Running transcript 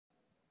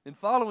In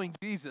following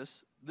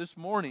Jesus this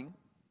morning,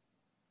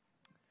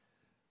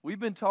 we've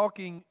been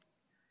talking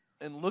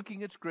and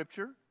looking at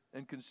Scripture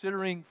and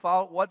considering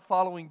what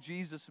following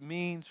Jesus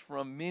means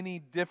from many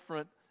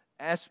different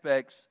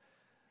aspects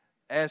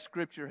as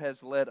Scripture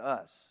has led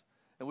us.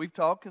 And we've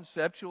talked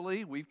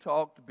conceptually, we've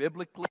talked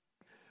biblically,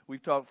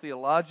 we've talked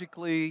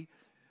theologically,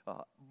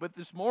 but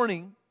this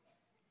morning,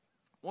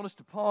 I want us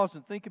to pause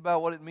and think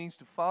about what it means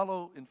to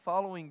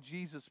following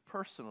Jesus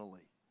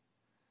personally.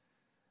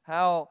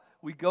 How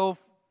we go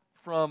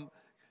from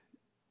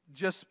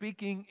just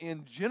speaking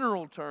in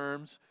general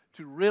terms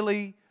to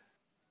really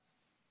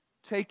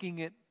taking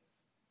it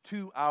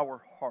to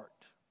our heart.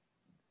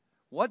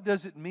 What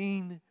does it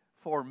mean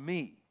for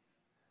me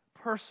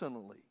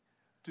personally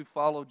to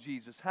follow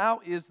Jesus?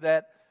 How is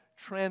that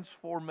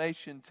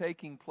transformation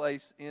taking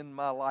place in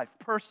my life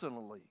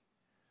personally?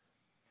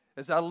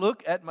 As I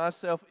look at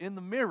myself in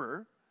the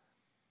mirror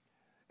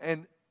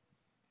and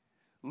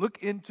look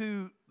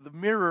into the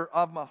mirror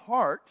of my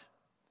heart,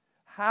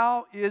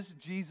 how is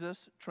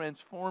Jesus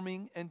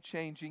transforming and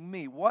changing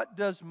me? What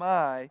does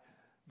my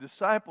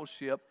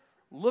discipleship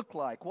look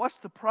like? What's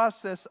the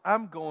process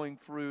I'm going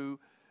through?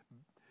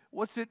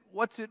 What's it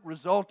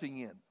resulting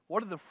in?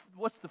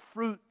 What's the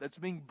fruit that's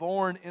being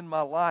born in my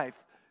life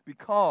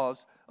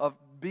because of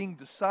being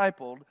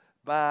discipled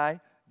by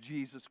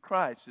Jesus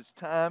Christ? It's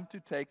time to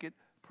take it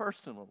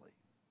personally.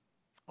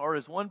 Or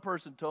as one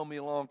person told me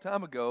a long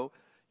time ago,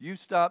 you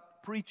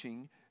stopped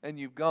preaching and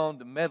you've gone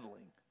to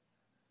meddling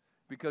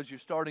because you're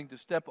starting to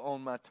step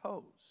on my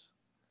toes.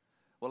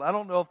 Well, I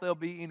don't know if there'll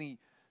be any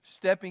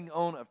stepping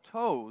on of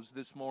toes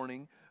this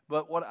morning,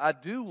 but what I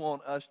do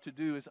want us to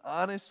do is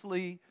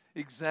honestly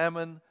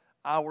examine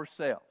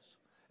ourselves.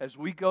 As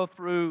we go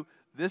through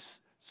this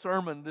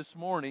sermon this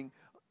morning,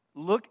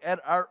 look at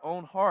our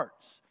own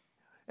hearts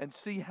and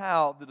see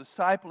how the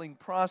discipling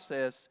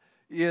process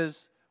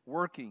is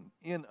working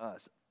in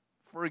us.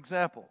 For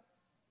example,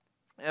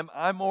 am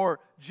I more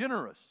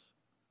generous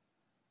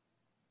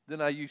than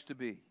I used to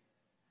be?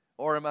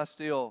 Or am I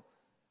still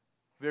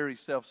very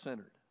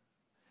self-centered?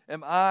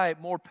 Am I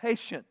more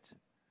patient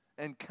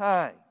and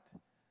kind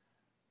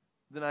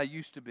than I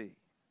used to be?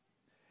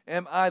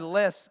 Am I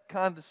less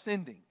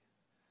condescending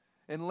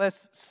and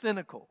less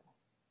cynical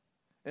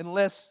and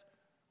less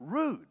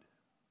rude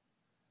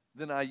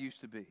than I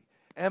used to be?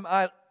 Am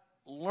I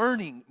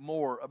learning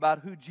more about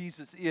who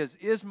Jesus is?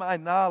 Is my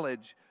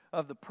knowledge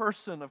of the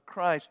person of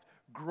Christ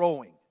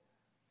growing?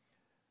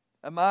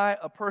 Am I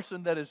a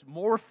person that is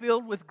more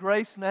filled with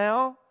grace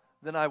now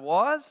than I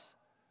was?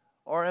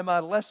 Or am I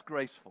less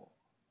graceful?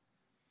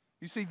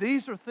 You see,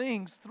 these are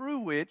things through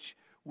which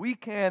we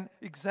can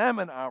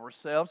examine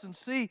ourselves and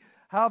see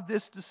how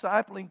this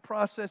discipling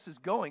process is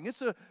going.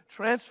 It's a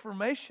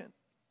transformation.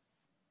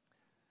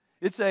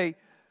 It's a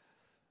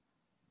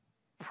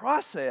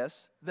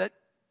process that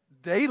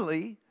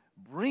daily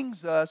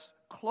brings us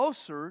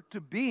closer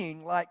to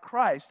being like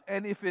Christ.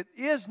 And if it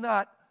is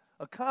not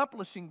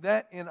accomplishing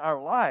that in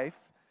our life,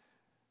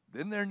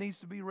 then there needs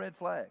to be red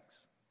flags.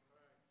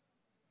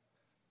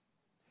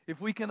 If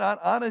we cannot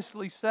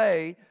honestly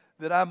say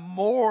that I'm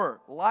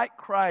more like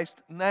Christ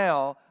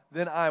now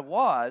than I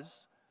was,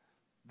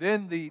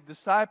 then the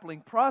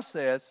discipling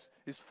process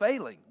is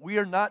failing. We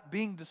are not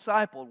being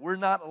discipled. We're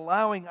not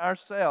allowing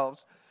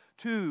ourselves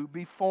to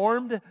be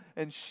formed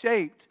and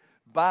shaped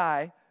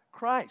by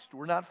Christ.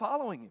 We're not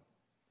following Him.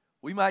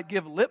 We might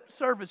give lip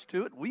service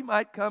to it. We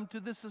might come to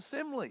this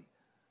assembly.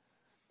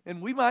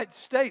 And we might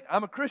state,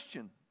 I'm a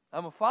Christian.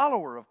 I'm a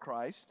follower of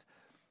Christ.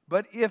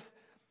 But if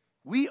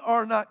we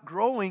are not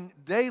growing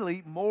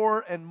daily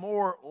more and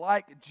more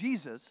like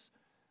Jesus,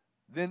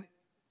 then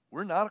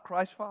we're not a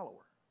Christ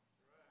follower,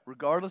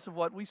 regardless of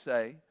what we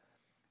say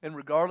and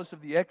regardless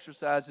of the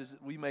exercises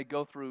that we may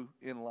go through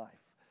in life.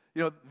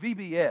 You know,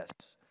 VBS,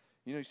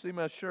 you see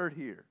my shirt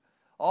here.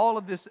 All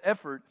of this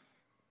effort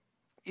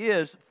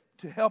is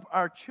to help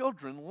our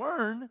children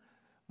learn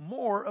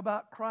more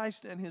about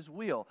Christ and His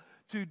will,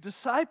 to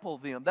disciple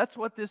them. That's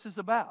what this is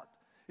about.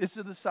 It's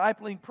a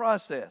discipling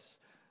process.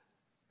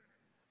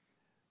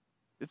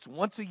 It's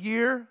once a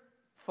year,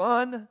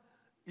 fun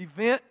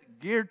event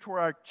geared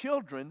toward our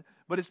children,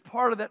 but it's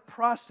part of that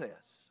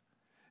process.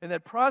 And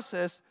that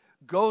process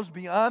goes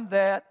beyond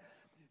that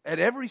at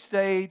every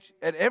stage,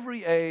 at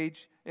every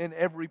age, in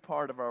every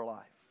part of our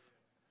life.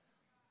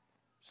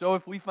 So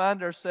if we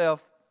find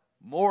ourselves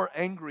more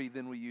angry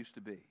than we used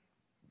to be,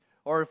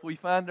 or if we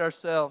find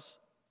ourselves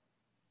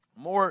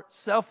more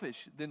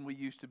selfish than we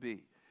used to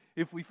be,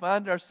 if we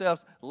find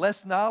ourselves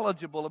less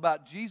knowledgeable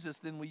about Jesus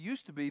than we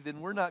used to be, then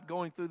we're not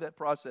going through that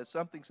process.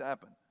 Something's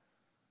happened.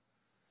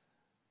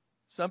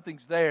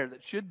 Something's there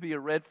that should be a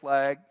red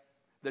flag,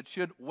 that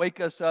should wake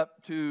us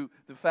up to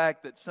the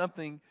fact that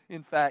something,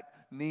 in fact,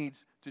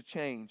 needs to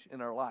change in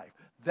our life.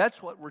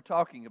 That's what we're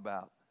talking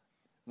about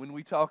when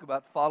we talk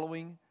about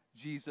following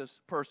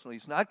Jesus personally.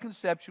 It's not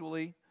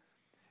conceptually.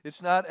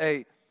 It's not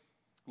a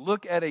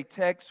look at a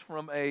text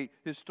from a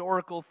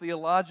historical,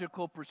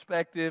 theological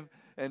perspective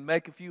and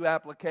make a few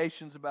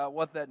applications about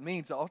what that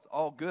means.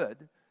 All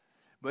good.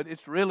 But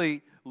it's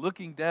really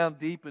looking down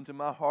deep into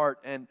my heart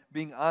and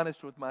being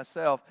honest with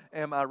myself.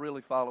 Am I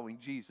really following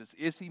Jesus?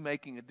 Is He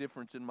making a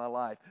difference in my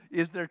life?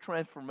 Is there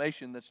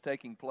transformation that's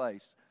taking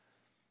place?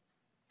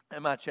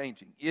 Am I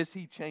changing? Is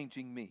He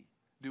changing me?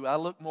 Do I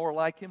look more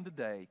like Him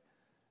today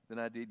than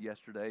I did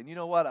yesterday? And you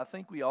know what? I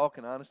think we all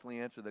can honestly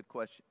answer that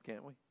question,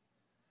 can't we?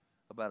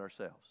 About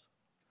ourselves.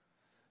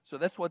 So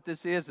that's what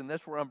this is, and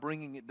that's where I'm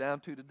bringing it down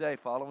to today,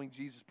 following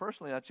Jesus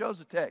personally. I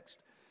chose a text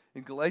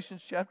in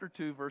Galatians chapter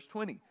 2, verse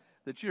 20,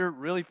 that you're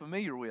really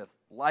familiar with,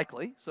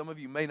 likely. Some of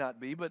you may not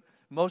be, but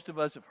most of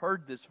us have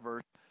heard this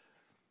verse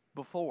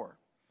before.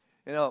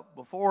 You know,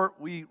 before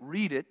we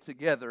read it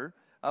together,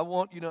 I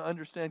want you to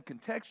understand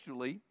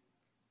contextually,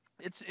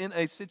 it's in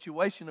a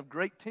situation of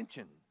great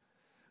tension.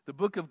 The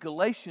book of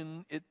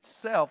Galatians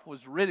itself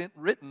was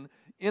written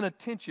in a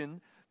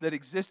tension that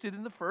existed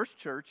in the first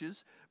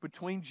churches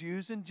between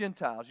Jews and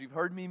Gentiles. You've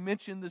heard me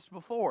mention this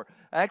before.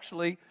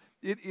 Actually,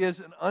 it is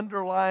an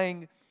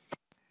underlying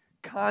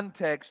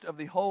context of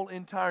the whole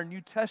entire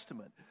New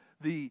Testament.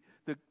 The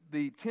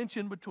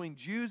tension between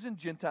Jews and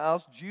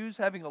Gentiles, Jews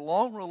having a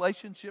long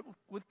relationship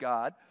with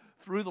God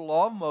through the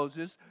law of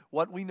Moses.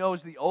 What we know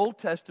as the Old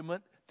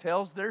Testament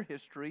tells their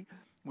history.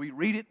 We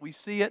read it, we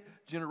see it,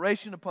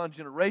 generation upon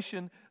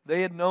generation.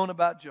 They had known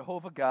about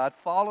Jehovah God,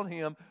 followed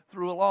Him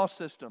through a law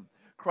system.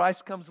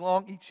 Christ comes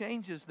along, He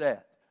changes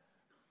that.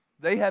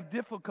 They have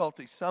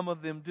difficulty, some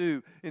of them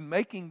do, in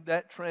making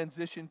that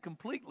transition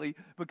completely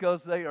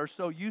because they are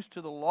so used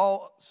to the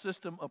law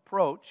system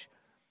approach.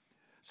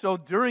 So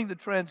during the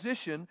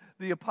transition,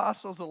 the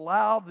apostles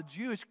allow the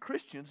Jewish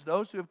Christians,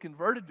 those who have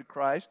converted to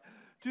Christ,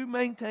 to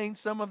maintain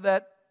some of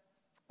that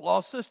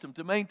law system,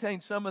 to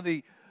maintain some of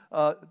the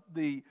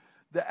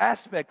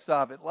aspects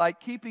of it,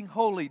 like keeping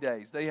holy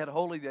days. They had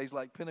holy days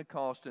like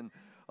Pentecost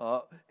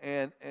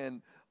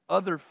and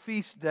other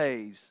feast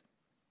days.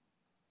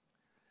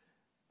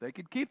 They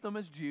could keep them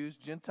as Jews.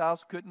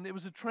 Gentiles couldn't. It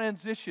was a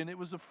transition. It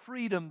was a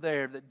freedom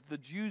there that the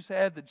Jews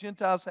had. The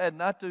Gentiles had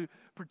not to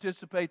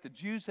participate. The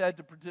Jews had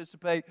to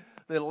participate.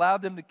 They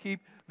allowed them to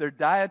keep their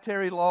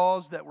dietary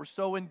laws that were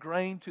so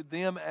ingrained to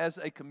them as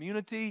a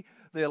community.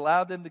 They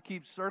allowed them to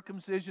keep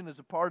circumcision as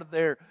a part of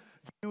their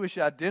Jewish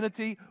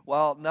identity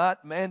while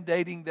not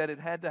mandating that it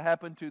had to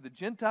happen to the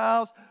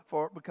Gentiles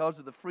because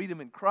of the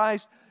freedom in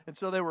Christ. And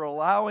so they were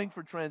allowing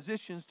for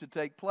transitions to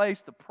take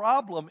place. The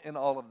problem in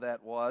all of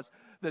that was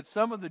that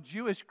some of the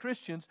Jewish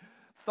Christians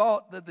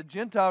thought that the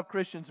Gentile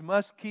Christians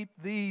must keep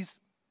these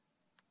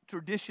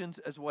traditions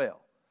as well.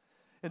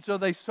 And so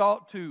they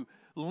sought to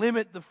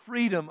limit the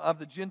freedom of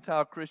the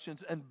Gentile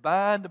Christians and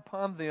bind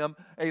upon them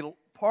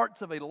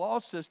parts of a law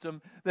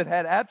system that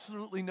had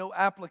absolutely no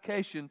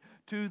application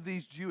to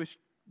these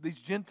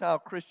Gentile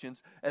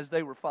Christians as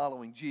they were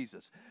following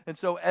Jesus. And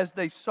so as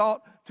they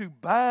sought to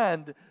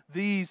bind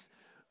these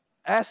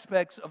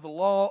aspects of the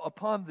law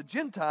upon the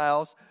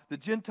Gentiles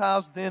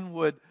then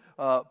would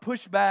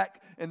push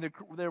back, and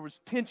there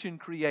was tension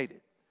created.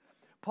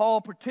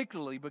 Paul,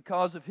 particularly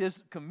because of his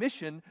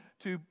commission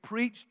to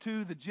preach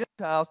to the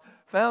Gentiles,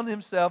 found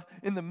himself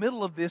in the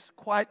middle of this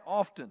quite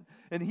often.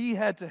 And he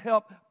had to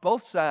help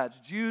both sides,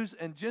 Jews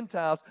and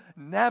Gentiles,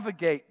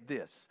 navigate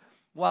this,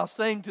 while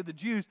saying to the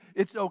Jews,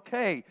 it's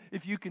okay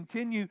if you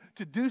continue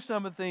to do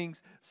some of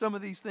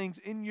these things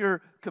in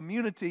your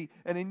community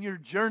and in your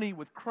journey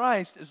with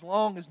Christ, as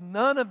long as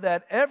none of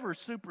that ever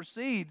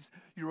supersedes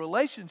your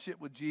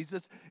relationship with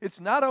Jesus. It's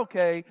not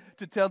okay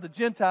to tell the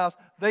Gentiles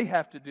they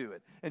have to do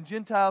it. And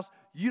Gentiles,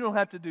 you don't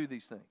have to do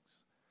these things.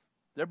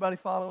 Is everybody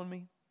following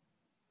me?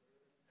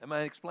 Am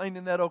I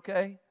explaining that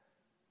okay?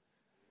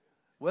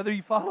 Whether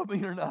you follow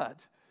me or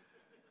not.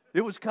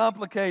 It was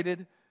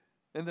complicated.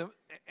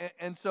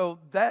 And so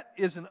that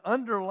is an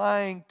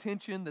underlying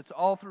tension that's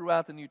all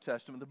throughout the New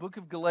Testament. The book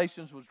of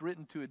Galatians was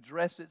written to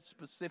address it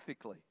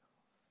specifically.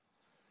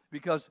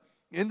 Because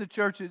in the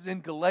churches in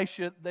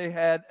Galatia, they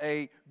had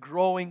a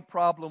growing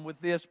problem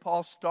with this.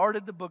 Paul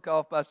started the book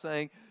off by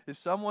saying, if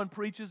someone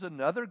preaches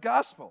another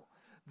gospel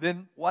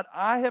than what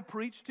I have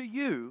preached to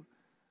you,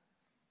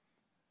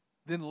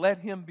 then let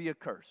him be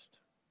accursed.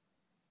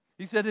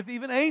 He said, if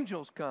even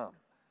angels come,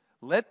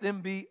 let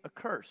them be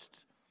accursed.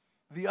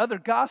 The other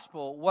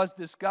gospel was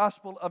this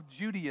gospel of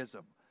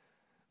Judaism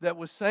that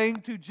was saying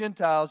to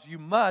Gentiles, you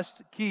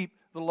must keep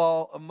the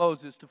law of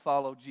Moses to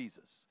follow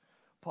Jesus.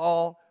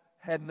 Paul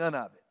had none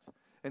of it.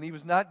 And he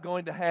was not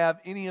going to have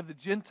any of the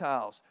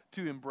Gentiles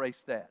to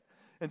embrace that.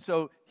 And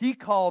so he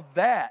called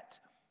that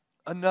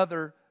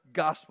another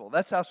gospel.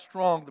 That's how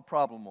strong the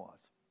problem was.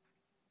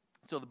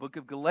 So the book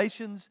of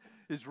Galatians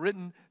is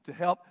written to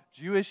help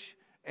Jewish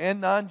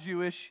and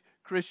non-Jewish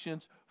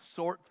Christians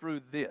sort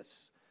through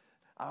this.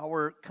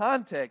 Our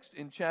context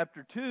in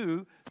chapter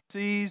 2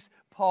 sees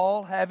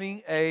Paul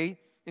having an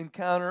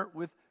encounter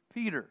with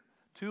Peter,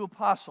 two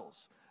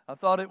apostles. I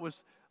thought it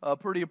was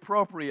pretty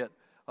appropriate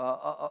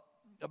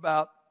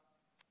about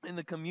in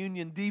the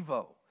communion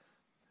devo,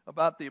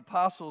 about the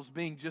apostles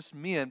being just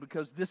men,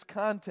 because this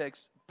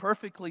context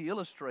perfectly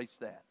illustrates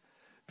that.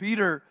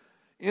 Peter,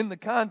 in the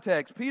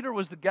context, Peter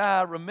was the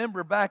guy,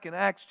 remember back in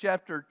Acts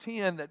chapter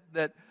 10,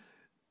 that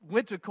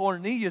went to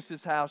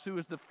Cornelius' house, who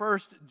was the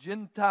first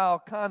Gentile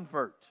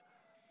convert.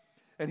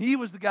 And he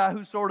was the guy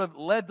who sort of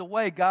led the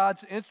way,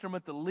 God's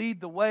instrument to lead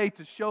the way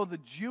to show the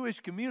Jewish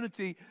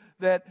community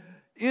that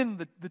in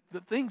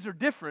the things are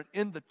different.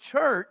 In the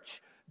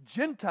church,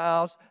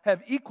 Gentiles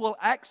have equal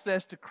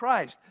access to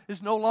Christ.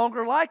 It's no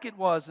longer like it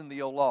was in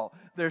the old law.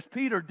 There's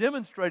Peter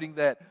demonstrating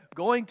that,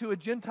 going to a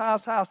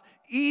Gentile's house,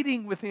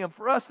 eating with him.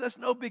 For us, that's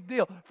no big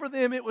deal. For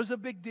them, it was a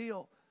big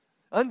deal.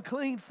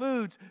 Unclean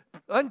foods,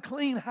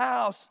 unclean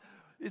house.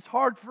 It's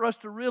hard for us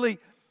to really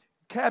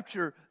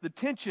capture the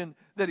tension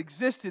that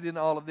existed in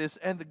all of this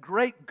and the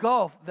great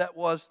gulf that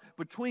was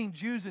between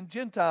Jews and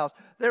Gentiles.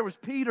 There was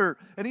Peter,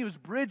 and he was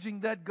bridging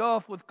that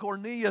gulf with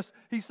Cornelius.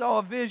 He saw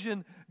a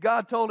vision.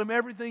 God told him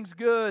everything's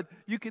good.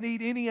 You can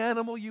eat any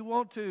animal you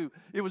want to.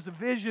 It was a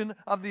vision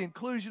of the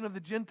inclusion of the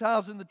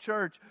Gentiles in the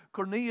church.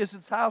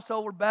 Cornelius'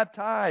 household were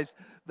baptized.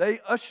 They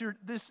ushered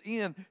this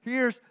in.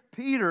 Here's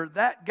Peter,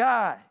 that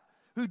guy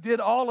who did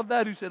all of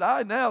that, who said,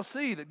 I now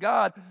see that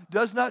God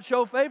does not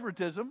show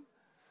favoritism.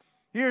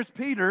 Here's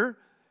Peter,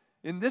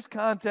 in this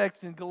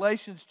context in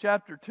Galatians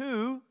chapter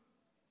 2,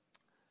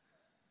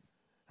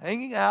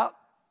 hanging out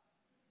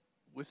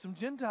with some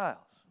Gentiles,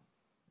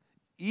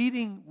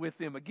 eating with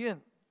them.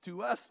 Again,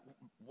 to us,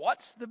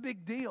 what's the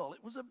big deal?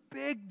 It was a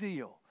big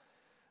deal.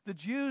 The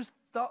Jews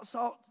thought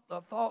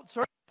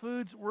certain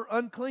foods were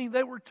unclean.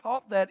 They were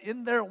taught that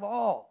in their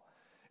law.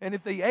 And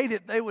if they ate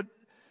it, they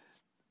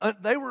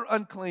were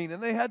unclean,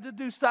 and they had to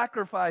do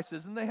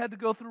sacrifices, and they had to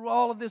go through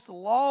all of this. The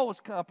law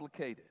was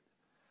complicated.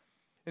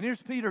 And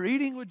here's Peter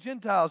eating with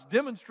Gentiles,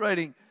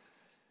 demonstrating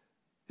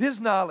his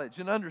knowledge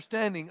and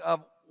understanding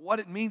of what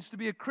it means to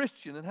be a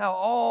Christian and how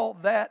all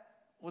that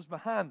was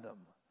behind them.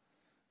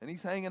 And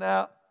he's hanging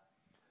out,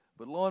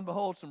 but lo and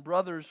behold, some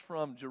brothers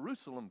from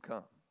Jerusalem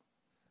come,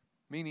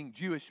 meaning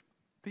Jewish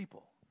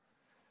people.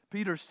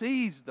 Peter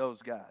sees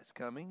those guys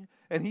coming,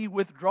 and he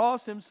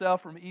withdraws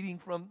himself from eating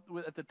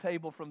at the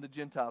table from the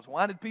Gentiles.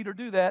 Why did Peter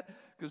do that?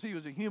 Because he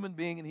was a human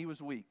being and he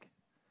was weak.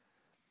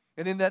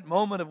 And in that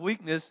moment of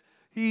weakness,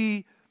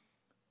 he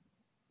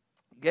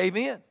gave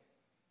in.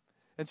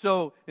 And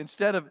so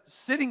instead of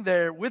sitting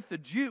there with the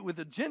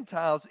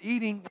Gentiles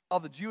eating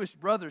while the Jewish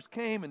brothers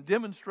came and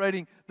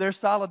demonstrating their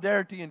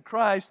solidarity in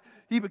Christ,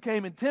 he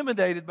became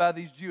intimidated by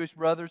these Jewish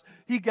brothers.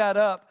 He got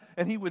up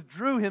and he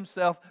withdrew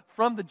himself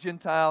from the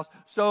Gentiles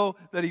so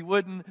that he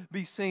wouldn't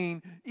be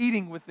seen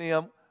eating with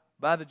them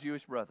by the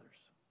Jewish brothers.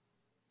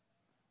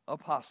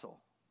 Apostle,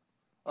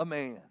 a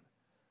man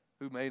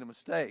who made a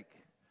mistake.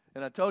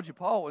 And I told you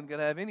Paul wasn't going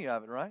to have any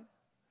of it, right?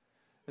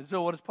 And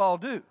so what does Paul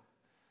do?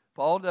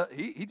 Paul,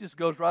 he just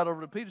goes right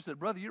over to Peter and said,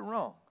 brother, you're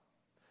wrong.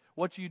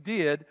 What you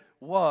did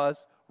was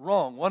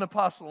wrong. One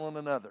apostle on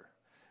another.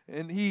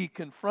 And he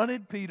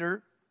confronted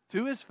Peter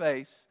to his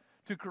face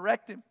to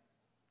correct him.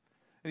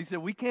 And he said,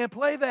 we can't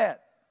play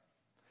that.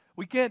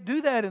 We can't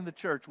do that in the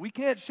church. We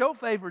can't show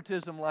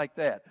favoritism like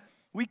that.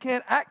 We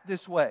can't act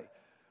this way.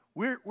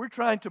 We're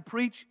trying to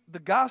preach the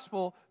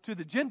gospel to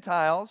the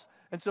Gentiles,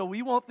 and so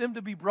we want them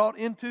to be brought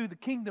into the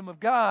kingdom of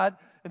God,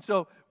 and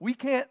so we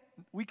can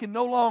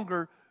no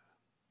longer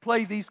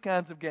play these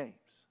kinds of games.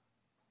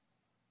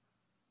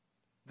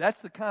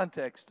 That's the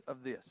context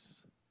of this.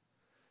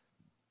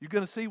 You're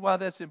going to see why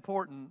that's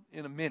important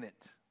in a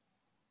minute.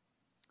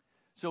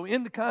 So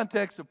in the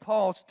context of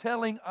Paul's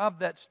telling of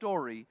that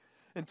story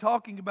and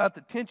talking about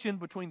the tension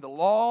between the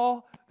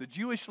law, the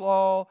Jewish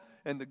law,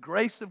 and the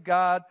grace of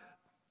God,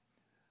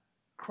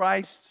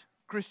 Christ,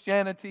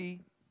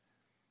 Christianity,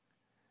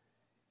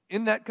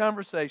 in that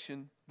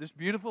conversation, this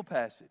beautiful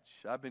passage,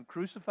 I've been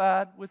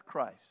crucified with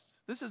Christ.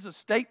 This is a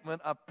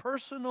statement of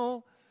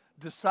personal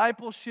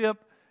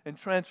discipleship and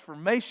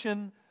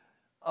transformation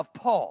of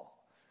Paul.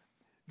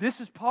 This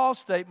is Paul's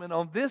statement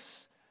on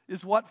this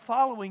is what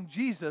following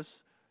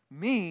Jesus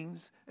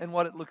means and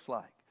what it looks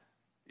like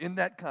in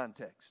that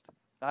context.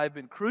 I have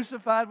been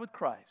crucified with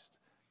Christ,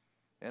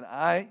 and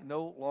I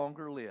no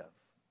longer live.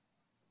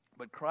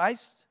 But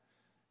Christ,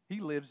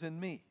 He lives in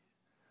me.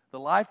 The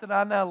life that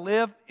I now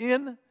live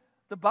in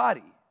the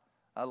body,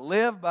 I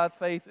live by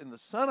faith in the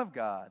Son of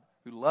God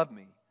who loved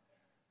me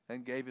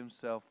and gave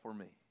Himself for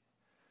me.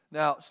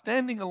 Now,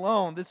 standing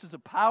alone, this is a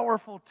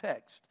powerful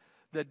text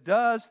that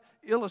does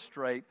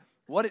illustrate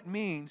what it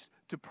means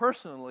to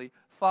personally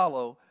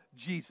follow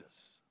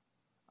Jesus.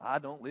 I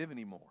don't live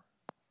anymore.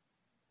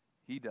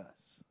 He does.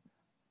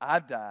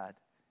 I've died.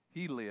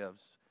 He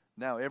lives.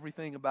 Now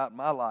everything about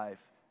my life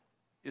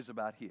is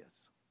about His.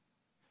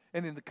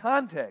 And in the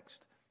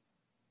context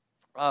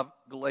of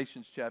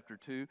Galatians chapter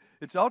 2,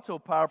 it's also a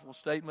powerful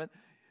statement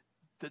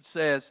that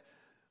says,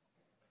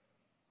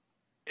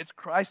 it's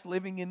Christ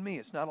living in me.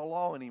 It's not a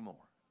law anymore.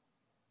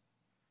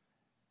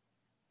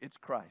 It's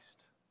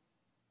Christ.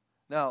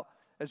 Now,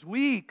 as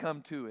we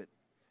come to it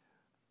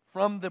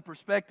from the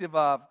perspective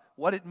of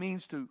what it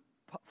means to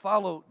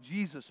follow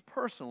Jesus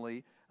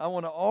personally, I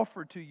want to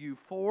offer to you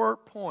 4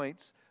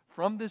 points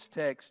from this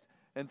text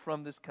and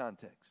from this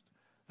context.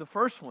 The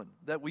first one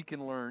that we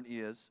can learn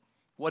is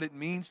what it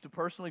means to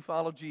personally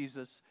follow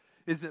Jesus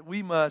is that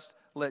we must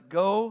let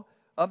go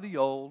of the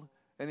old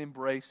and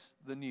embrace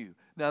the new.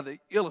 Now, the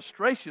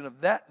illustration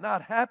of that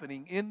not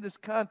happening in this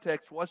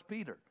context was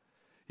Peter.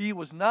 He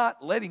was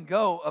not letting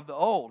go of the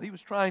old. He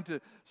was trying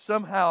to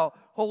somehow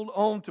hold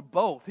on to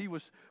both. He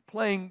was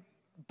playing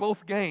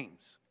both games,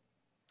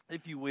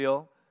 if you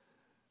will,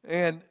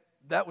 and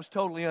that was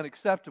totally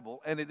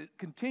unacceptable, and it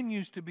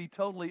continues to be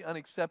totally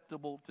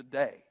unacceptable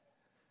today.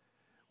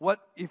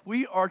 If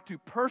we are to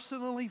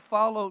personally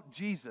follow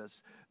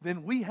Jesus,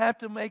 then we have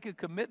to make a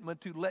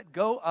commitment to let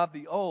go of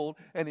the old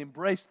and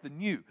embrace the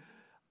new.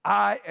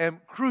 I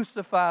am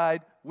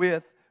crucified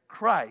with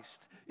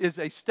Christ is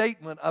a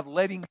statement of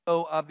letting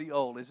go of the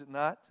old, is it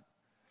not?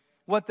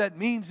 What that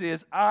means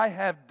is I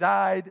have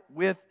died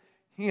with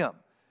Him.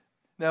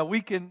 Now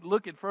we can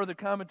look at further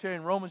commentary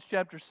in Romans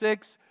chapter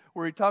 6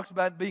 where he talks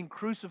about being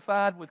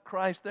crucified with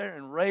Christ there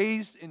and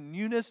raised in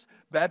newness.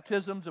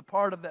 Baptism's a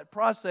part of that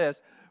process.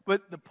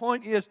 But the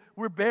point is,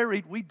 we're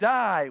buried, we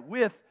die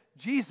with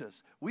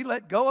Jesus. We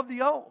let go of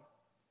the old.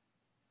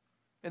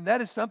 And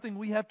that is something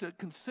we have to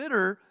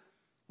consider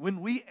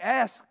when we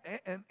ask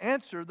and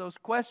answer those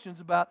questions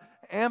about,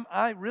 am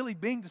I really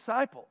being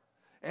discipled?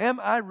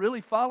 Am I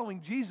really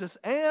following Jesus?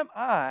 Am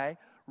I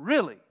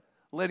really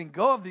letting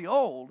go of the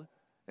old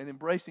and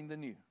embracing the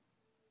new?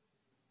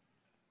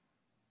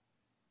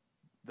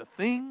 The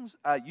things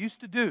I used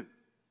to do,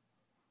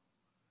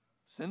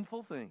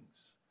 sinful things,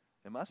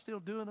 am I still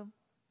doing them?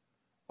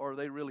 Or are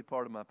they really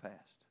part of my past?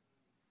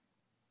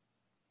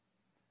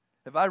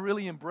 Have I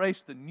really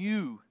embraced the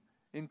new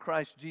in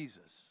Christ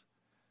Jesus?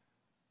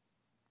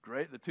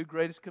 The two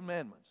greatest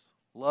commandments.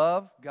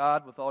 Love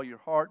God with all your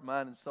heart,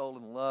 mind, and soul,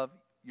 and love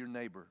your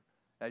neighbor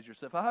as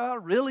yourself. Have I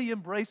really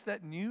embraced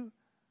that new?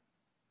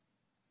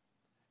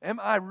 Am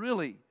I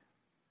really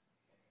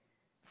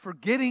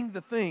forgetting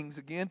the things,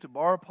 again, to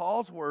borrow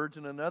Paul's words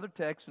in another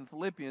text in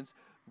Philippians,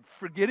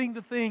 forgetting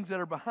the things that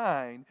are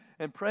behind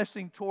and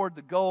pressing toward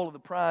the goal of the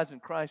prize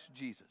in Christ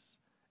Jesus?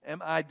 Am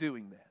I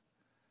doing that?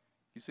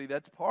 You see,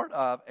 that's part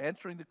of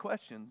answering the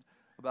question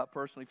about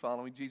personally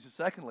following Jesus.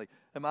 Secondly,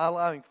 am I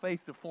allowing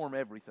faith to form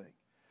everything?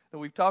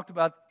 And we've talked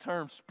about the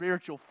term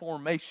spiritual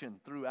formation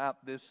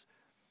throughout this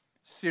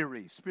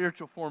series.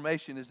 Spiritual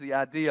formation is the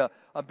idea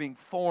of being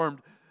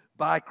formed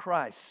by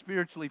Christ,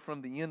 spiritually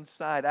from the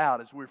inside out.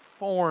 As we're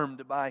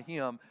formed by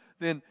Him,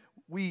 then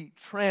we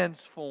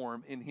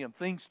transform in Him.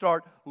 Things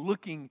start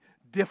looking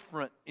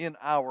different in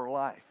our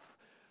life.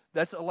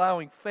 That's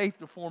allowing faith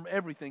to form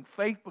everything.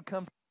 Faith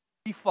becomes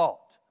default.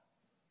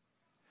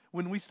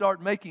 When we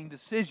start making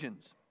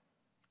decisions,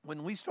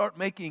 when we start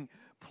making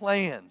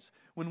plans,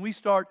 when we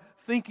start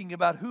thinking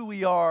about who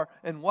we are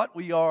and what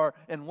we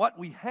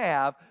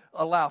have,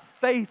 allow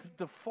faith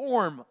to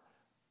form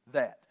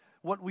that.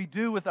 What we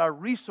do with our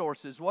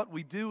resources, what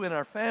we do in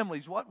our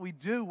families, what we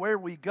do where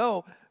we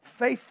go,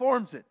 faith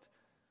forms it.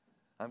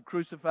 I'm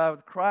crucified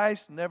with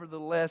Christ,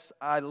 nevertheless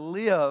I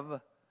live,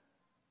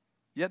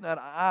 yet not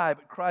I,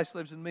 but Christ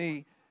lives in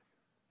me,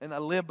 and I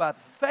live by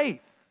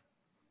faith.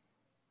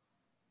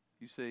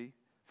 You see,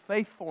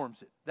 faith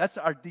forms it. That's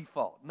our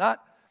default.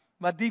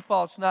 My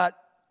default's not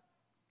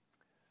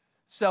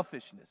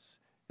selfishness.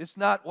 It's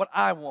not what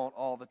I want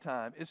all the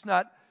time. It's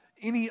not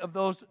any of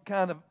those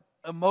kind of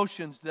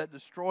emotions that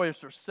destroy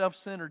us or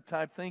self-centered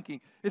type thinking.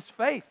 It's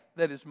faith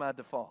that is my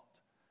default.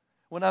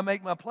 When I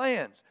make my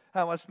plans,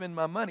 how I spend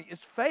my money,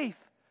 it's faith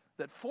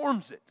that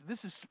forms it.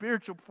 This is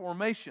spiritual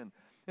formation.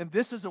 And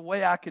this is a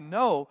way I can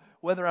know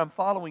whether I'm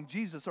following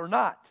Jesus or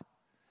not.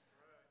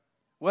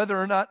 Whether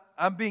or not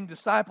I'm being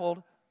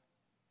discipled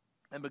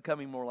and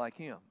becoming more like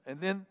Him. And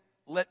then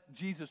let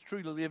Jesus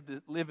truly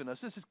live in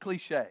us. This is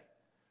cliche.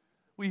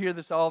 We hear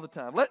this all the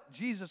time. Let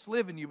Jesus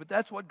live in you. But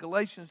that's what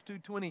Galatians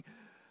 2:20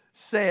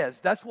 says.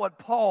 That's what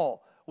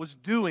Paul was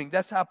doing.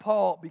 That's how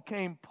Paul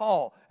became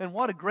Paul. And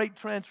what a great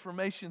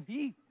transformation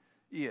he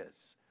is.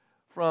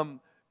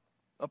 From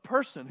a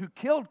person who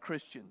killed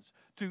Christians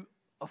to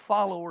a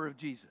follower of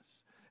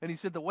Jesus. And he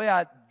said the way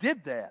I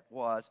did that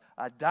was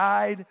I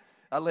died,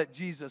 I let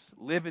Jesus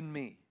live in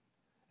me.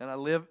 And I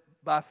live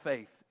by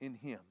faith in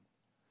Him.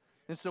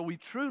 And so we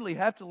truly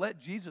have to let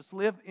Jesus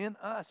live in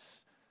us.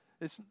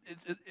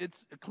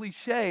 It's a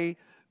cliche,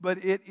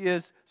 but it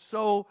is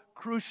so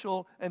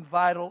crucial and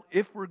vital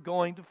if we're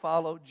going to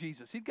follow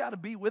Jesus. He's got to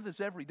be with us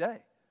every day.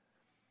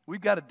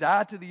 We've got to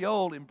die to the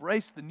old,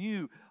 embrace the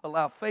new,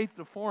 allow faith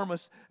to form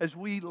us as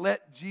we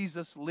let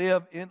Jesus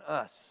live in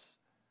us.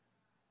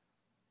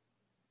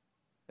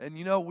 And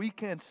you know, we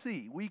can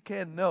see, we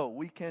can know,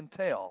 we can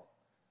tell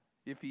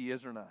if He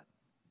is or not.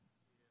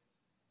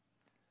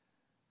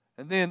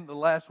 And then the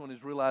last one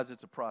is realize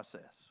it's a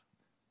process.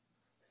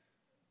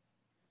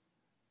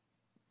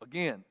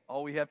 Again,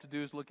 all we have to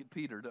do is look at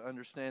Peter to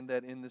understand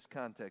that in this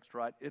context,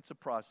 right? It's a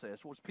process.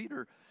 Well,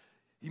 Peter,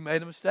 he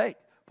made a mistake.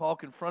 Paul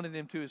confronted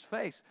him to his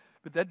face.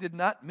 But that did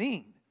not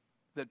mean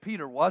that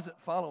Peter wasn't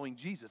following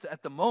Jesus.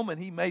 At the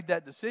moment he made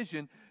that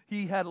decision,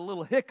 he had a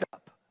little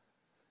hiccup.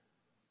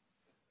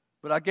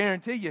 But I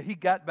guarantee you, he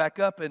got back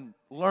up and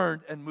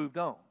learned and moved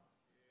on.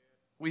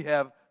 We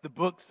have the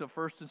books of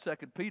 1st and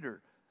 2nd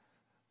Peter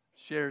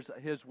shares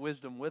his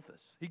wisdom with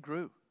us. He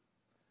grew.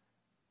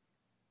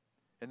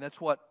 And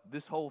that's what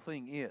this whole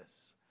thing is.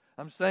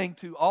 I'm saying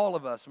to all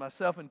of us,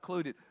 myself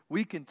included,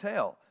 we can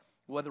tell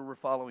whether we're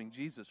following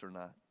Jesus or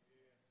not.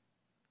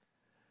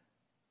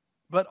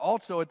 But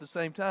also at the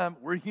same time,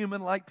 we're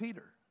human like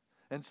Peter.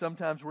 And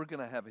sometimes we're going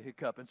to have a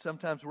hiccup, and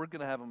sometimes we're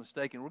going to have a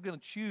mistake, and we're going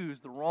to choose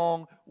the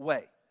wrong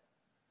way.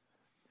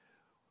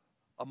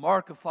 A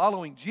mark of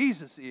following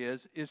Jesus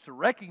is to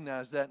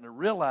recognize that and to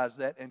realize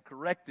that and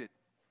correct it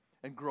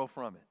and grow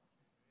from it.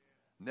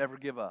 Never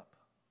give up.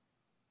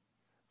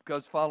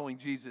 Because following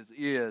Jesus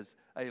is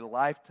a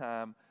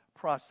lifetime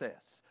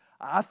process.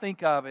 I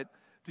think of it,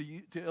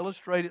 to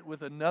illustrate it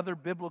with another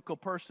biblical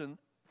person,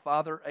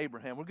 Father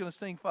Abraham. We're going to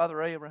sing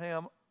Father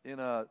Abraham in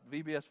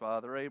VBS,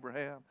 Father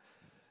Abraham.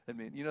 I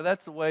mean,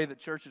 that's the way that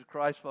Churches of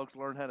Christ folks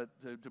learn how to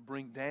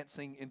bring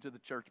dancing into the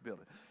church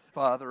building.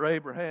 Father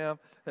Abraham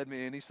had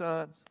many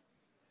sons.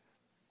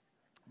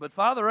 But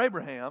Father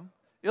Abraham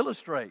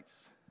illustrates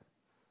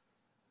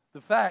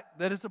the fact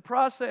that it's a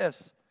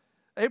process.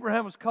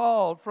 Abraham was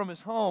called from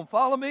his home.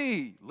 Follow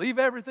me. Leave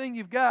everything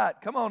you've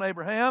got. Come on,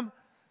 Abraham.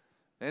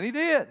 And he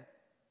did.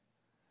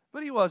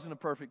 But he wasn't a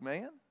perfect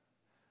man.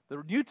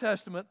 The New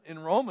Testament in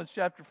Romans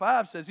chapter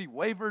 5 says he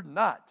wavered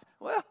not.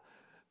 Well,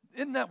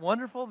 isn't that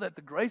wonderful that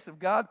the grace of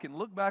God can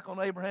look back on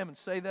Abraham and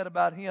say that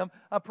about him?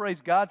 I praise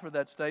God for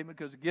that statement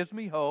because it gives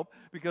me hope.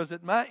 Because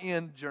at my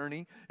end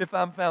journey, if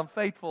I'm found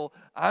faithful,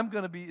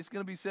 it's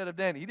going to be said of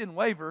Danny, he didn't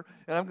waver.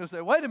 And I'm going to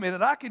say, wait a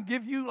minute, I can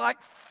give you like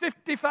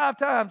 55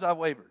 times I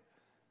wavered.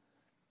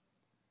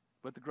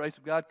 But the grace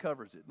of God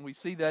covers it. And we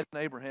see that in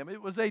Abraham.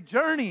 It was a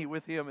journey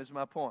with him, is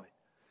my point.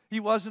 He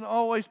wasn't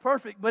always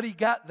perfect, but he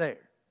got there.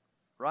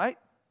 Right?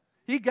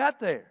 He got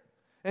there.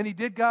 And he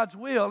did God's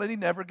will, and he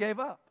never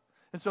gave up.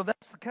 And so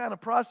that's the kind of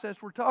process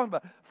we're talking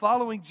about.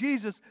 Following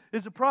Jesus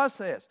is a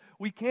process.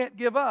 We can't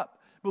give up.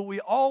 But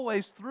we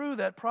always, through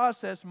that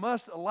process,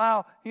 must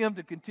allow him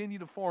to continue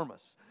to form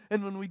us.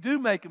 And when we do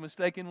make a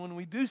mistake, and when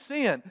we do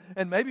sin,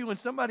 and maybe when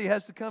somebody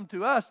has to come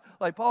to us,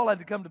 like Paul had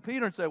to come to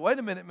Peter and say, wait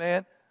a minute,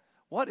 man,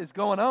 what is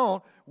going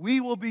on? We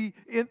will be,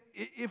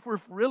 if we're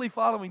really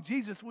following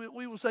Jesus,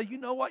 we will say, you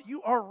know what,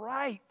 you are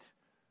right.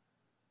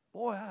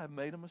 Boy, I have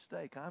made a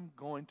mistake. I'm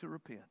going to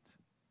repent.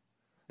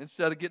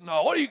 Instead of getting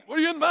all, what are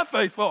you in my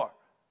face for?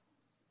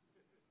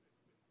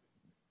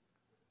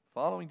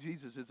 Following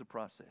Jesus is a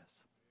process.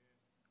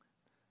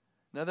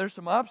 Now, there's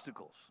some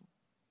obstacles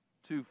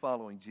to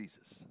following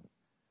Jesus.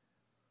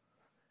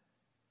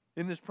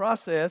 In this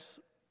process,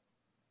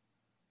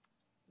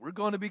 we're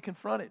going to be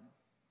confronted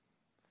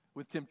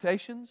with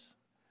temptations.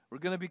 We're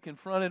going to be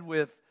confronted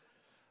with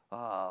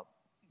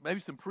maybe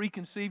some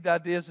preconceived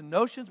ideas and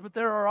notions, but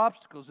there are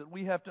obstacles that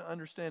we have to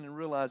understand and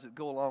realize that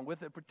go along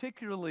with it,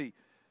 particularly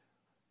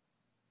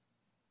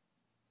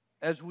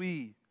as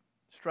we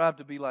strive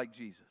to be like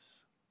Jesus.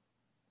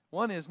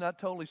 One is not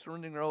totally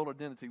surrendering our old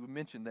identity. We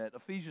mentioned that.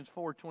 Ephesians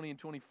 4:20 and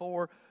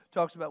 24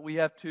 talks about we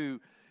have to,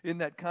 in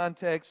that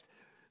context,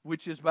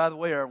 which is, by the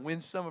way,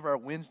 some of our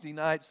Wednesday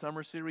night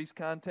summer series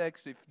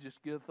context, if you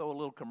just throw a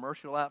little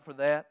commercial out for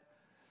that.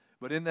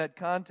 But in that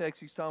context,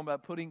 he's talking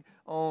about putting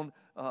on,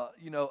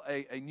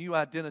 a new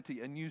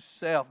identity, a new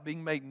self,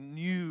 being made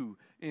new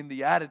in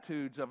the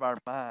attitudes of our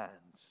minds.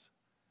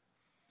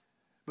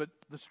 But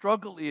the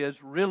struggle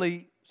is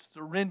really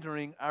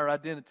surrendering our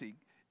identity.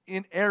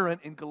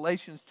 Inerrant in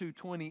Galatians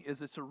 2:20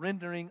 is a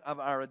surrendering of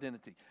our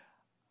identity.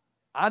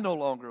 I no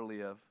longer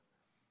live,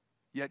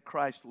 yet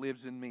Christ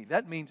lives in me.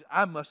 That means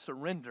I must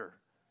surrender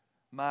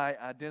my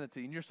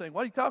identity. And you're saying,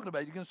 what are you talking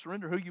about? You're going to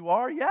surrender who you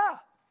are? Yeah.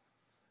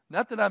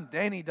 Not that I'm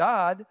Danny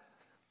Dodd,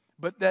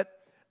 but that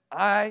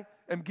I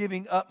am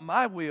giving up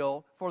my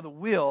will for the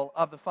will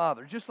of the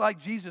Father, just like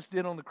Jesus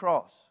did on the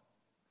cross,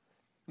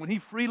 when he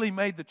freely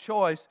made the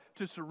choice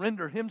to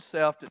surrender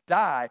himself to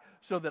die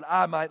so that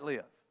I might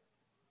live.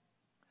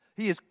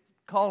 He is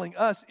calling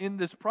us in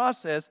this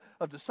process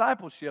of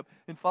discipleship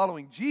and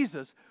following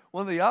Jesus.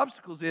 One of the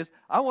obstacles is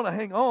I want to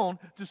hang on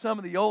to some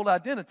of the old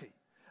identity.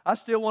 I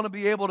still want to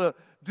be able to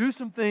do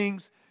some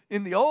things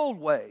in the old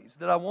ways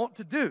that I want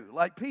to do,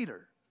 like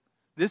Peter.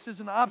 This is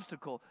an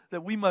obstacle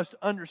that we must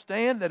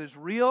understand that is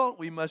real.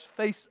 We must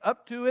face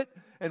up to it,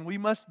 and we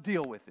must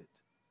deal with it.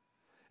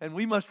 And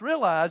we must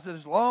realize that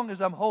as long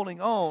as I'm holding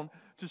on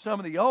to some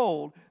of the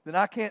old, then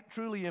I can't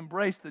truly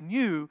embrace the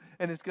new,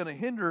 and it's going to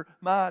hinder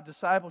my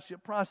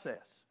discipleship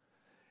process.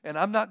 And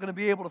I'm not going to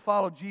be able to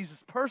follow Jesus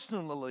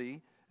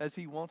personally as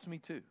he wants me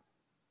to.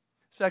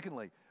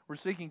 Secondly, we're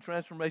seeking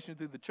transformation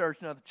through the church.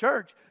 Now, the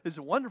church is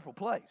a wonderful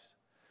place.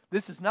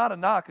 This is not a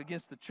knock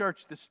against the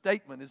church. This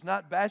statement is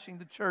not bashing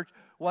the church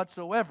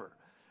whatsoever.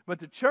 But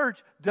the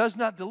church does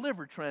not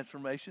deliver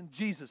transformation.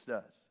 Jesus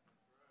does.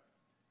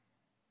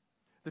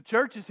 The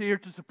church is here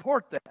to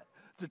support that.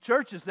 The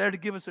church is there to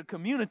give us a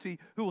community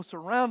who will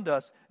surround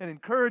us and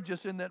encourage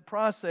us in that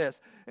process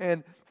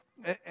and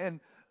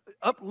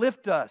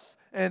uplift us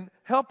and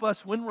help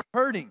us when we're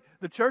hurting.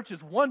 The church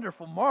is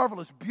wonderful,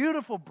 marvelous,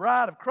 beautiful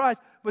bride of Christ,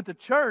 but the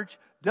church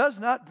does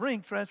not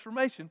bring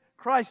transformation.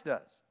 Christ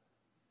does.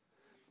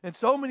 And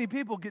so many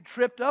people get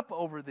tripped up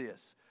over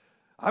this.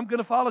 I'm going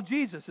to follow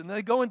Jesus. And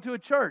they go into a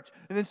church,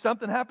 and then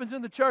something happens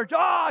in the church. Oh,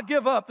 I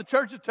give up. The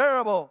church is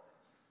terrible.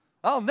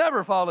 I'll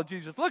never follow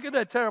Jesus. Look at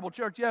that terrible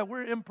church. Yeah,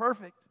 we're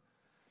imperfect.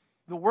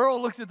 The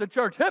world looks at the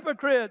church,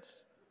 hypocrites.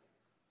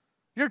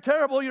 You're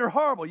terrible, you're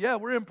horrible. Yeah,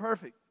 we're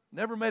imperfect.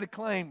 Never made a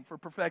claim for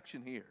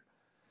perfection here.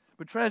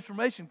 But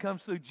transformation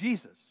comes through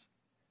Jesus.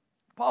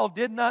 Paul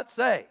did not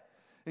say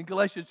in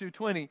Galatians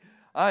 2:20,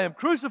 I am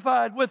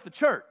crucified with the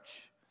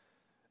church.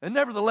 And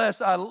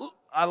nevertheless,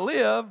 I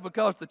live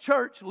because the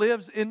church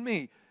lives in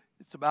me.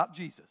 It's about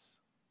Jesus,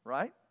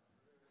 right?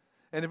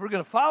 And if we're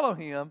going to follow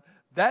him,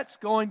 that's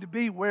going to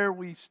be where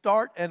we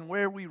start and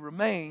where we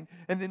remain,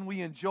 and then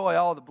we enjoy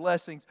all the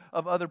blessings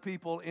of other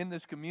people in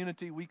this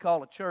community we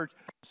call a church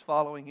is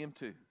following him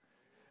too.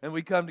 And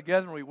we come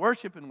together and we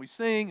worship and we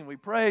sing and we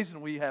praise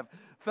and we have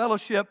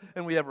fellowship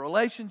and we have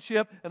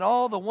relationship, and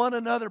all the one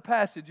another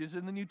passages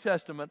in the New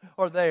Testament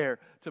are there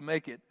to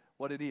make it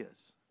what it is.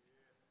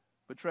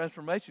 But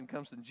transformation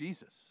comes from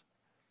Jesus.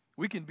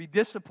 We can be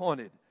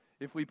disappointed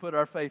if we put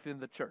our faith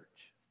in the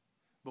church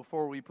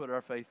before we put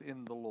our faith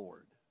in the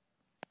Lord.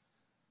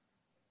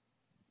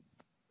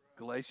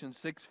 Galatians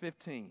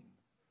 6:15,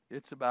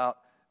 it's about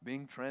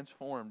being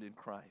transformed in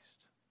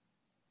Christ.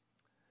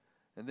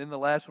 And then the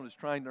last one is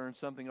trying to earn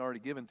something already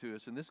given to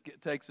us. And this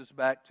takes us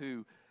back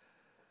to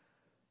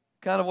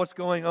kind of what's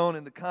going on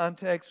in the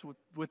context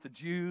with the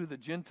Jew, the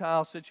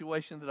Gentile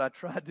situation that I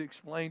tried to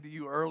explain to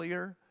you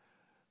earlier.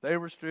 They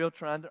were still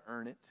trying to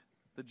earn it.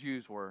 The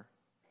Jews were.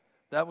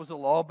 That was a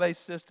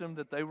law-based system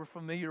that they were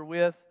familiar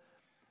with,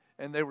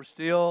 and they were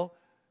still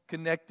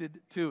connected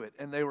to it,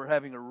 and they were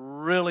having a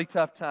really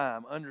tough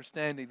time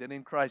understanding that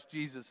in Christ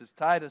Jesus, as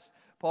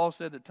Paul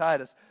said to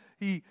Titus,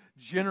 he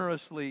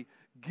generously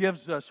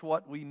gives us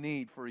what we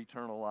need for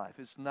eternal life.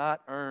 It's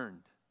not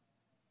earned.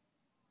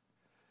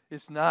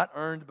 It's not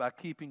earned by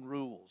keeping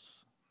rules.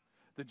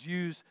 The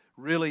Jews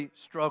really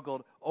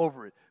struggled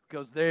over it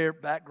because their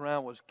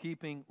background was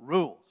keeping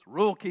rules,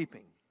 rule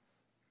keeping.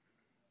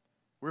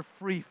 We're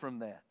free from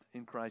that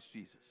in Christ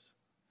Jesus.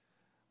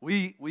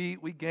 We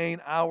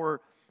gain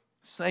our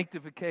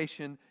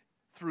sanctification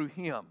through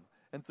him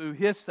and through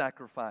his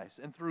sacrifice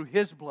and through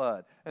his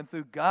blood and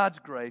through God's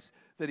grace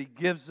that he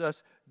gives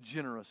us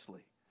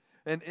generously.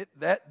 And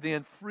that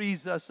then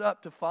frees us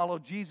up to follow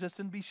Jesus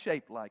and be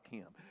shaped like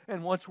him.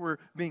 And once we're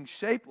being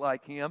shaped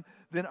like him,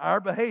 then our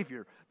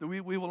behavior,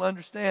 we will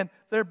understand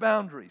their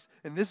boundaries.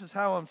 And this is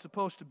how I'm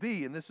supposed to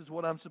be, and this is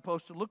what I'm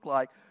supposed to look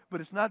like.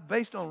 But it's not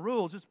based on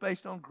rules, it's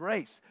based on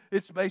grace.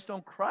 It's based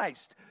on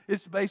Christ.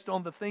 It's based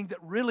on the thing that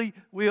really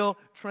will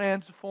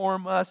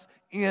transform us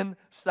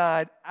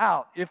inside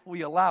out if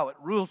we allow it.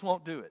 Rules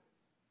won't do it.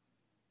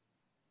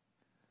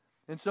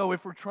 And so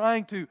if we're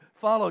trying to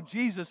follow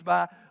Jesus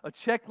by a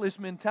checklist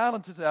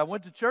mentality to say, I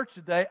went to church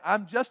today,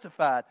 I'm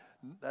justified.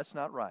 That's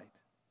not right.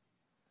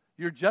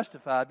 You're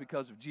justified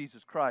because of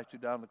Jesus Christ who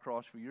died on the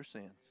cross for your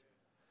sins.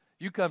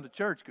 You come to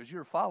church because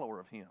you're a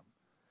follower of him.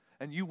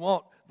 And you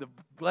want the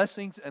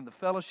blessings and the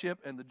fellowship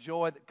and the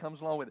joy that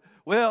comes along with it.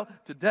 Well,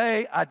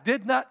 today I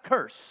did not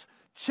curse.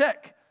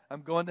 Check.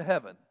 I'm going to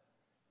heaven.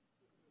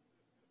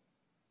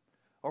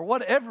 Or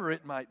whatever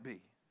it might be.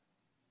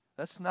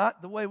 That's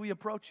not the way we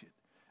approach it.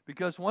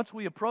 Because once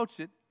we approach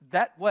it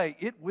that way,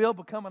 it will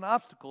become an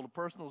obstacle to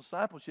personal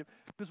discipleship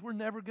because we're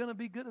never going to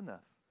be good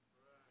enough.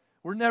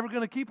 We're never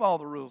going to keep all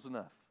the rules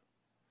enough.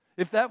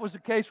 If that was the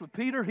case with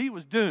Peter, he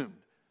was doomed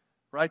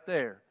right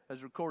there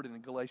as recorded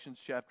in Galatians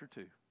chapter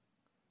 2.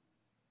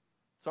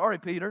 Sorry,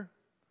 Peter.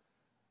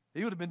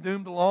 He would have been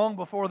doomed long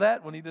before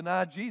that when he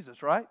denied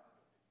Jesus, right?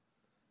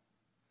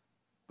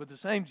 But the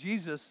same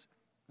Jesus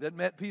that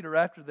met Peter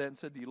after that and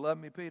said, do you love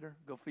me, Peter?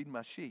 Go feed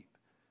my sheep.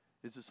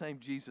 Is the same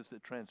Jesus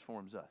that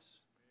transforms us.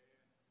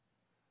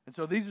 And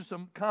so these are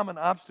some common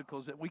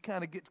obstacles that we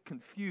kind of get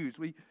confused.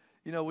 We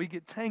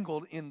get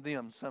tangled in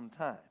them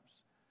sometimes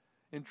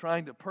in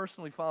trying to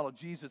personally follow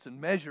Jesus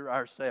and measure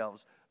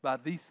ourselves by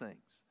these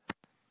things.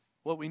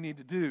 What we need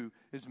to do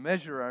is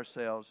measure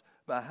ourselves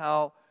by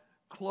how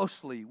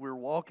closely we're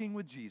walking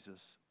with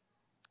Jesus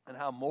and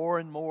how more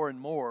and more and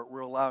more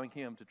we're allowing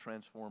him to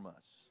transform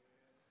us.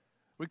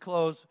 We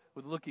close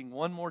with looking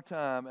one more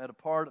time at a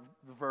part of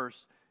the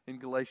verse in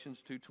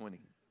Galatians 2:20.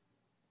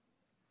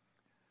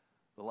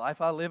 The life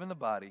I live in the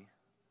body,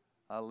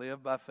 I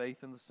live by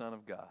faith in the Son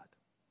of God.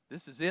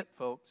 This is it,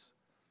 folks.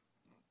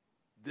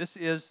 This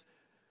is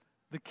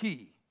the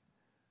key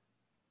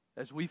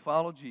as we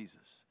follow Jesus.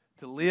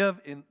 To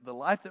live in the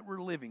life that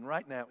we're living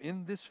right now,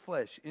 in this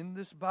flesh, in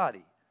this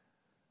body,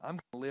 I'm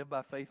going to live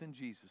by faith in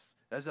Jesus.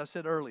 As I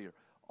said earlier,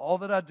 all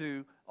that I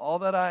do, all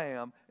that I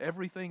am,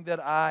 everything that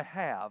I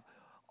have,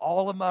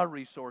 all of my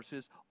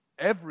resources,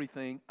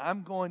 everything,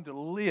 I'm going to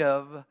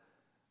live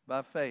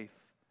by faith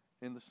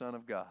in the Son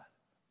of God.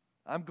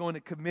 I'm going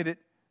to commit it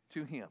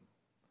to him.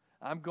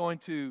 I'm going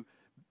to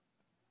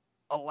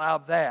allow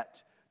that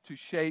to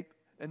shape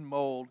and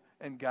mold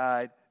and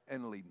guide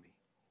and lead me.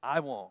 I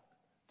want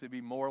to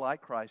be more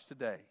like Christ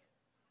today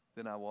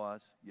than I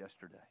was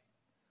yesterday.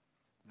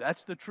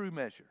 That's the true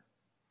measure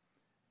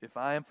if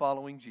I am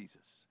following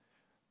Jesus.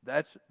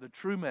 That's the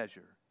true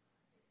measure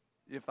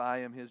if I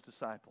am his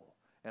disciple.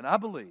 And I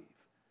believe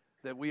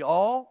that we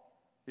all,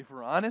 if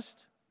we're honest,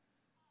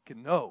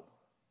 can know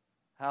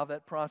how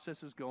that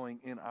process is going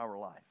in our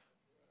life.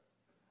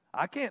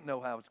 I can't know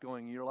how it's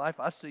going in your life.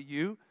 I see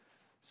you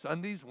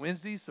Sundays,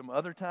 Wednesdays, some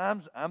other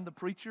times. I'm the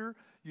preacher.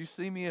 You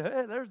see me,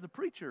 hey, there's the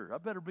preacher. I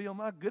better be on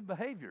my good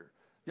behavior.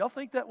 Y'all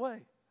think that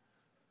way?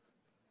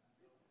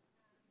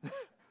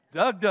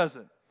 Doug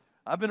doesn't.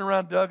 I've been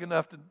around Doug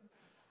enough to...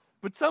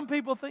 But some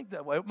people think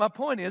that way. My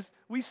point is,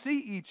 we see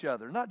each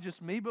other. Not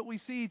just me, but we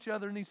see each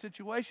other in these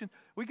situations.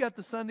 We got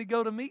the Sunday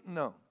go to meeting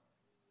on.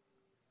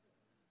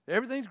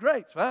 Everything's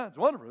great. It's fine. It's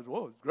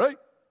wonderful. It's great.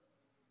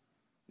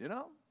 You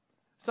know?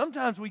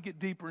 Sometimes we get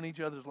deeper in each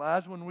other's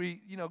lives when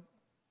we,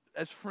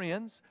 as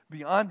friends,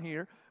 beyond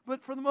here.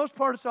 But for the most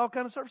part, it's all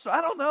kind of surface. So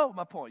I don't know,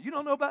 my point. You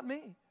don't know about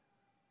me.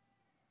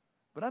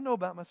 But I know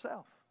about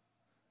myself.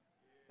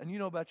 And you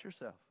know about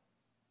yourself.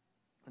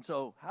 And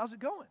so, how's it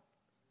going?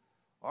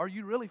 Are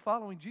you really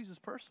following Jesus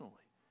personally?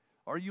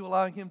 Are you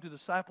allowing him to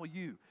disciple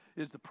you?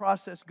 Is the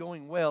process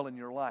going well in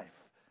your life?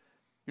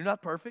 You're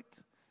not perfect,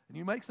 and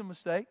you make some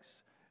mistakes,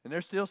 and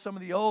there's still some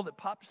of the old that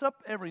pops up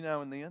every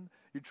now and then.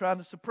 You're trying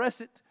to suppress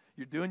it.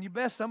 You're doing your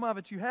best. Some of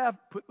it you have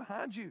put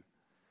behind you.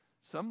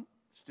 Some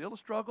still a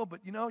struggle,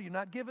 but you're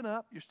not giving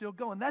up. You're still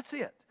going. That's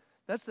it.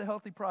 That's the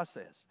healthy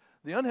process.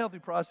 The unhealthy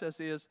process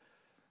is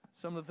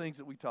some of the things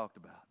that we talked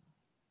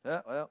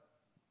about.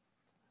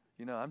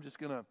 I'm just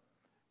going to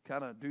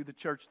kind of do the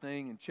church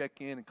thing and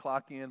check in and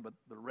clock in, but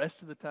the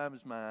rest of the time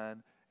is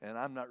mine, and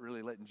I'm not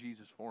really letting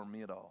Jesus form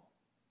me at all.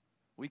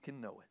 We can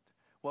know it.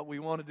 What we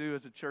want to do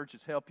as a church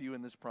is help you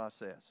in this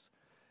process.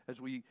 As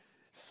we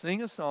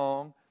sing a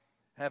song,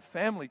 have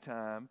family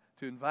time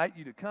to invite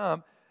you to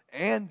come,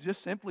 and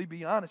just simply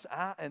be honest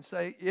and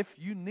say, if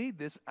you need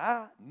this,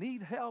 I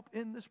need help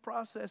in this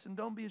process, and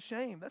don't be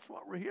ashamed. That's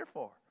what we're here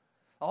for.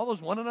 All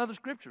those one another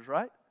scriptures,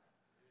 right?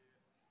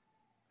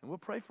 And we'll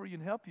pray for you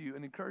and help you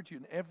and encourage you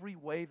in every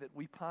way that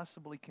we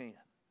possibly can.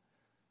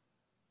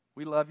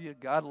 We love you.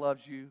 God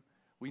loves you.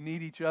 We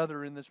need each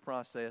other in this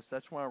process.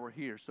 That's why we're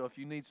here. So if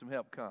you need some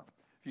help, come.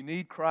 If you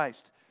need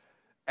Christ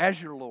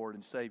as your Lord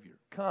and Savior,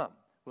 come.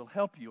 We'll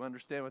help you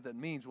understand what that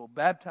means. We'll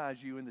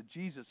baptize you into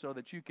Jesus so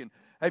that you can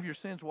have your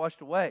sins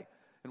washed away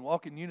and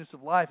walk in newness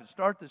of life and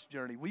start this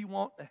journey. We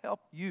want to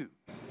help you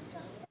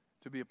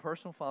to be a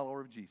personal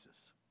follower of Jesus.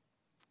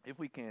 If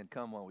we can,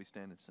 come while we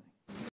stand and sing.